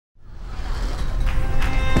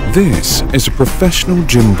This is a professional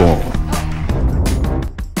gimbal.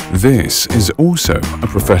 This is also a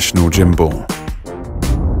professional gimbal.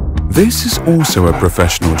 This is also a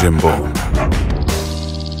professional gimbal.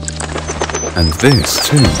 And this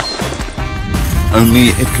too. Only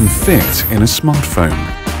it can fit in a smartphone.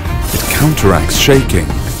 It counteracts shaking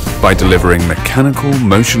by delivering mechanical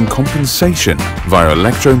motion compensation via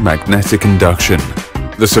electromagnetic induction.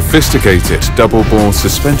 The sophisticated double-ball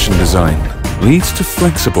suspension design leads to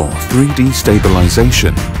flexible 3D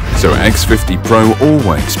stabilization, so X50 Pro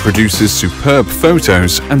always produces superb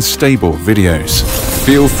photos and stable videos.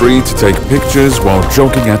 Feel free to take pictures while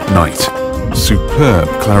jogging at night. Superb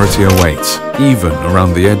clarity awaits, even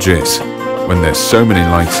around the edges, when there's so many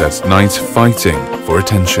lights at night fighting for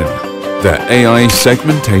attention. Their AI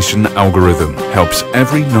segmentation algorithm helps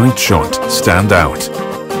every night shot stand out.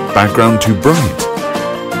 Background too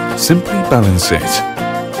bright? Simply balance it.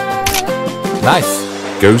 Nice.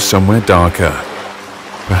 Go somewhere darker,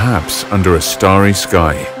 perhaps under a starry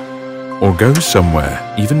sky, or go somewhere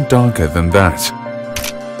even darker than that.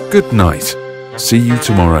 Good night. See you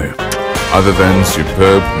tomorrow. Other than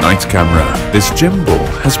superb night camera, this gimbal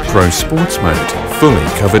has Pro Sports mode, fully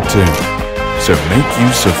covered too. So make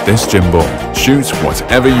use of this gimbal. Shoot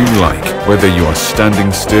whatever you like, whether you are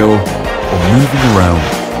standing still or moving around.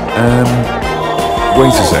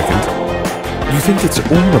 Wait a second. You think it's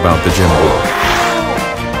all about the gimbal?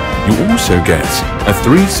 You also get a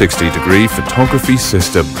 360-degree photography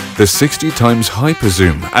system. The 60x hyper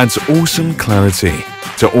zoom adds awesome clarity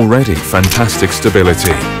to already fantastic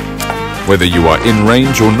stability. Whether you are in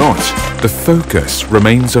range or not, the focus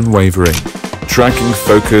remains unwavering. Tracking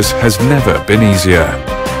focus has never been easier.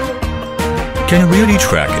 Can you really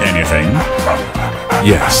track anything?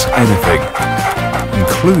 Yes, anything,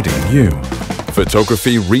 including you.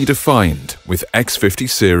 Photography redefined with X50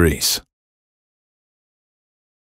 series.